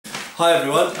Hi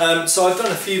everyone, so I've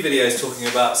done a few videos talking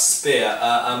about spear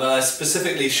and I've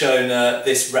specifically shown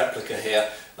this replica here,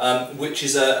 which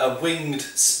is a winged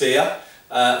spear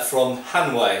from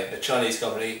Hanwei, a Chinese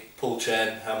company, Paul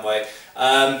Chen, Hanwei,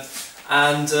 I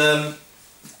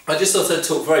just thought I'd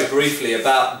talk very briefly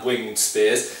about winged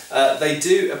spears. They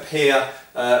do appear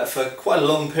for quite a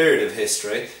long period of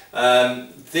history.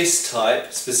 This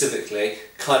type specifically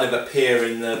kind of appear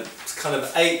in the kind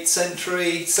of 8th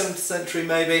century, 7th century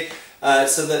maybe,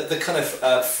 so the kind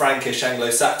of Frankish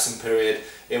Anglo-Saxon period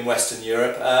in Western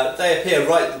Europe. They appear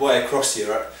right the way across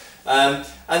Europe, and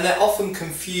they're often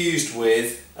confused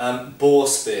with boar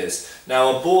spears.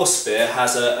 Now a boar spear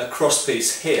has a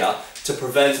crosspiece here to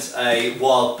prevent a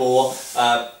wild boar,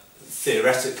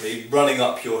 theoretically, running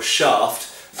up your shaft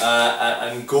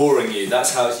and goring you.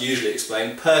 That's how it's usually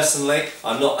explained. Personally,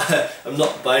 I'm not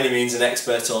by any means an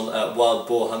expert on wild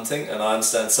boar hunting, and I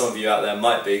understand some of you out there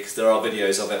might be, because there are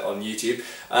videos of it on YouTube.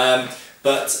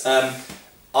 But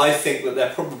I think that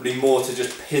they're probably more to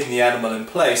just pin the animal in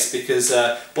place, because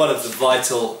one of the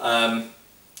vital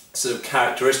sort of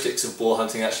characteristics of boar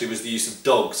hunting actually was the use of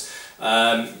dogs.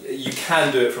 You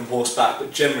can do it from horseback,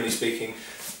 but generally speaking,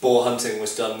 boar hunting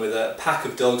was done with a pack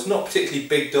of dogs, not particularly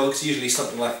big dogs, usually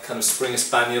something like a kind of Springer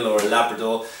Spaniel or a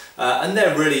Labrador, and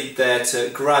they're really there to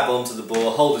grab onto the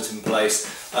boar, hold it in place,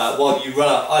 while you run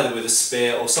up either with a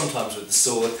spear or sometimes with the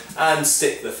sword and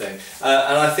stick the thing.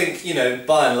 And I think, you know,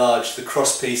 by and large, the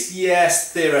crosspiece,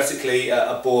 yes, theoretically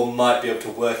a boar might be able to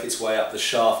work its way up the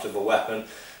shaft of a weapon.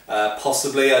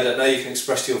 Possibly, I don't know, you can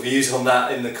express your views on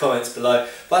that in the comments below,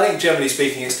 but I think generally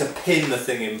speaking it's to pin the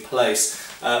thing in place,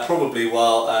 probably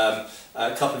while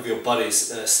a couple of your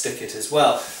buddies stick it as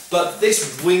well. But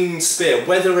this winged spear,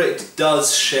 whether it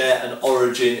does share an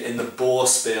origin in the boar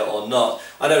spear or not,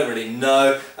 I don't really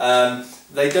know.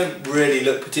 They don't really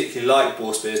look particularly like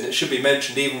boar spears, and it should be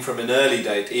mentioned even from an early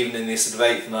date, even in the sort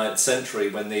of 8th, 9th century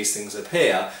when these things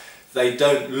appear, they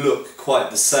don't look quite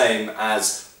the same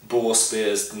as boar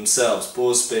spears themselves.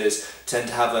 Boar spears tend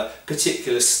to have a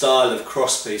particular style of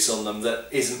crosspiece on them that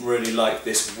isn't really like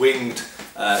this winged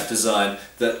design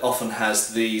that often has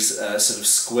these sort of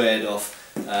squared off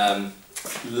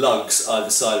lugs either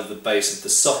side of the base of the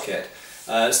socket.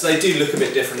 So they do look a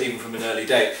bit different even from an early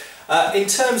date. In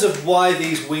terms of why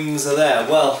these wings are there,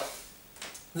 well,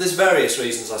 there's various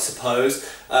reasons I suppose.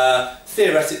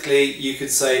 Theoretically you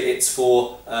could say it's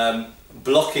for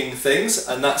blocking things,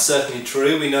 and that's certainly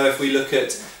true. We know if we look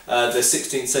at the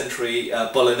 16th century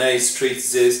Bolognese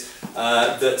treatises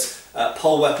that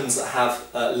pole weapons that have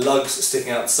lugs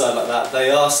sticking out the side like that,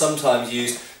 they are sometimes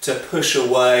used to push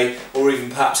away or even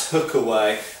perhaps hook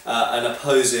away an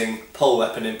opposing pole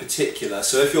weapon in particular.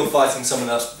 So if you're fighting someone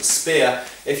else with a spear,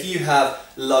 if you have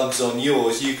lugs on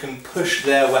yours, you can push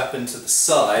their weapon to the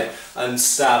side and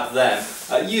stab them,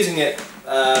 using it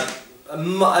a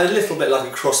little bit like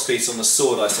a crosspiece on the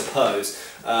sword, I suppose.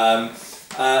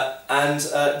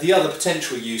 The other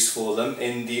potential use for them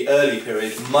in the early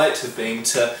period might have been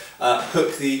to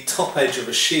hook the top edge of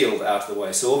a shield out of the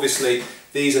way. So obviously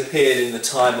these appeared in the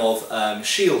time of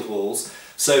shield walls,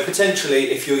 so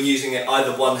potentially if you're using it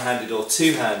either one-handed or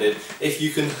two-handed, if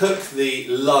you can hook the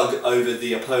lug over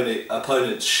the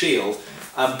opponent's shield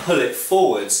and pull it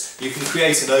forwards, you can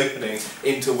create an opening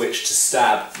into which to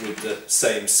stab with the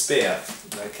same spear.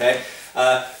 Okay,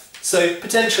 so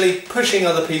potentially pushing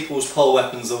other people's pole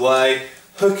weapons away,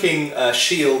 hooking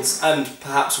shields and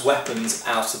perhaps weapons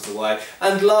out of the way,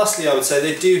 and lastly I would say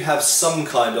they do have some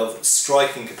kind of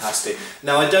striking capacity.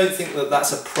 Now I don't think that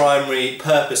that's a primary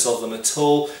purpose of them at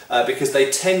all, because they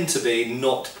tend to be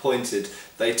not pointed.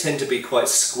 They tend to be quite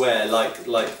square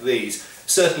like these,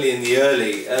 certainly in the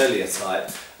earlier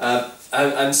type,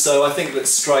 and so I think that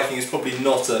striking is probably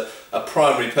not a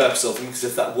primary purpose of them, because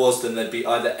if that was, then they'd be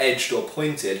either edged or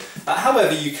pointed.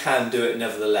 However, you can do it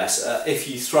nevertheless. If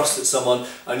you thrust at someone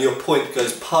and your point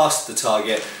goes past the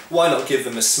target, why not give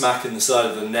them a smack in the side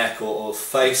of the neck or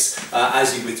face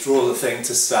as you withdraw the thing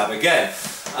to stab again.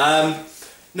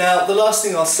 Now the last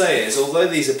thing I'll say is, although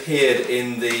these appeared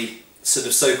in the sort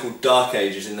of so-called Dark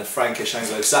Ages, in the Frankish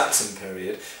Anglo-Saxon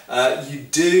period, you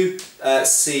do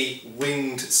see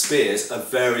winged spears of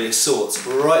various sorts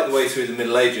right the way through the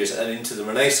Middle Ages and into the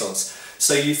Renaissance.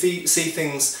 So you see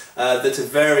things that are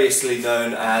variously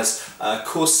known as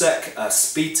Corsac,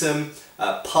 Spetum,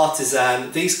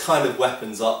 partisan. These kind of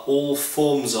weapons are all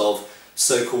forms of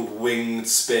so-called winged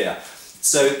spear.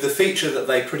 So the feature that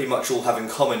they pretty much all have in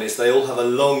common is they all have a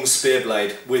long spear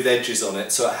blade with edges on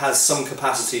it, so it has some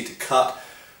capacity to cut,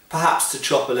 perhaps to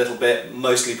chop a little bit,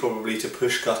 mostly probably to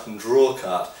push cut and draw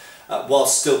cut.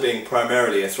 whilst still being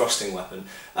primarily a thrusting weapon.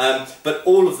 But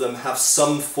all of them have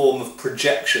some form of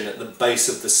projection at the base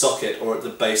of the socket or at the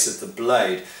base of the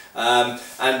blade.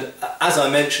 And as I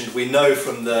mentioned, we know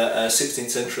from the 16th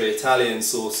century Italian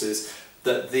sources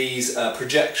that these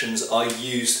projections are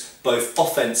used both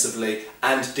offensively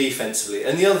and defensively.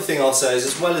 And the other thing I'll say is,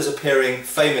 as well as appearing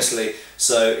famously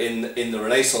so in the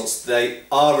Renaissance, they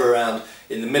are around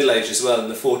in the Middle Age as well, in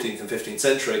the 14th and 15th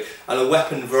century, and a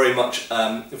weapon very much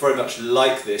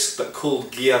like this, but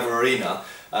called Giavarina,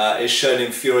 is shown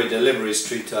in Fiore de Liberi's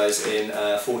treatise in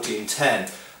 1410.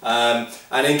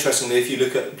 And interestingly, if you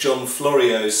look at John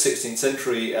Florio's 16th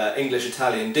century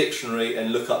English-Italian dictionary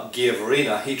and look up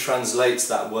Giavarina, he translates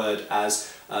that word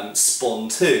as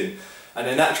spontoon. And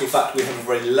in actual fact, we have a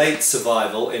very late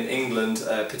survival in England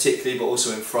particularly, but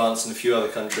also in France and a few other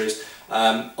countries,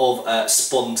 of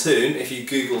spontoon. If you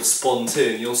Google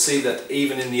spontoon, you'll see that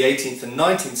even in the 18th and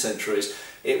 19th centuries,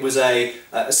 it was a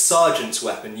sergeant's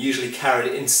weapon, usually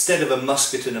carried instead of a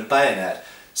musket and a bayonet,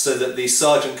 so that the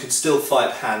sergeant could still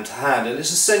fight hand to hand. And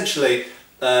it's essentially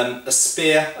a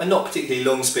spear, a not particularly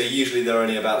long spear, usually they're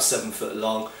only about 7 foot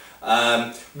long,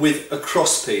 with a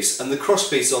crosspiece. And the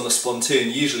crosspiece on the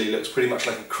spontoon usually looks pretty much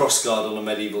like a crossguard on a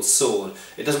medieval sword.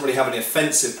 It doesn't really have any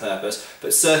offensive purpose,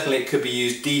 but certainly it could be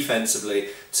used defensively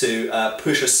to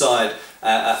push aside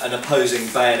an opposing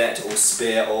bayonet or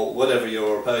spear or whatever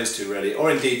you're opposed to, really,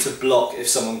 or indeed to block if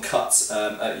someone cuts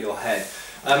at your head.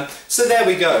 So there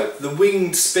we go. The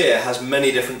winged spear has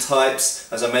many different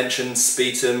types, as I mentioned: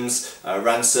 spetums,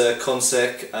 rancer,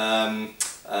 consec,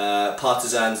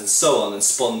 partisans and so on, and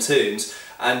spontoons.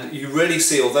 And you really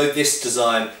see, although this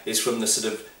design is from the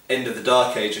sort of end of the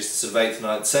Dark Ages, the sort of 8th and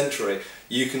 9th century,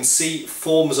 you can see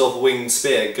forms of winged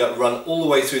spear run all the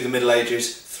way through the Middle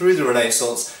Ages, through the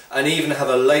Renaissance, and even have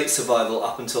a late survival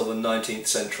up until the 19th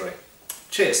century.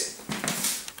 Cheers!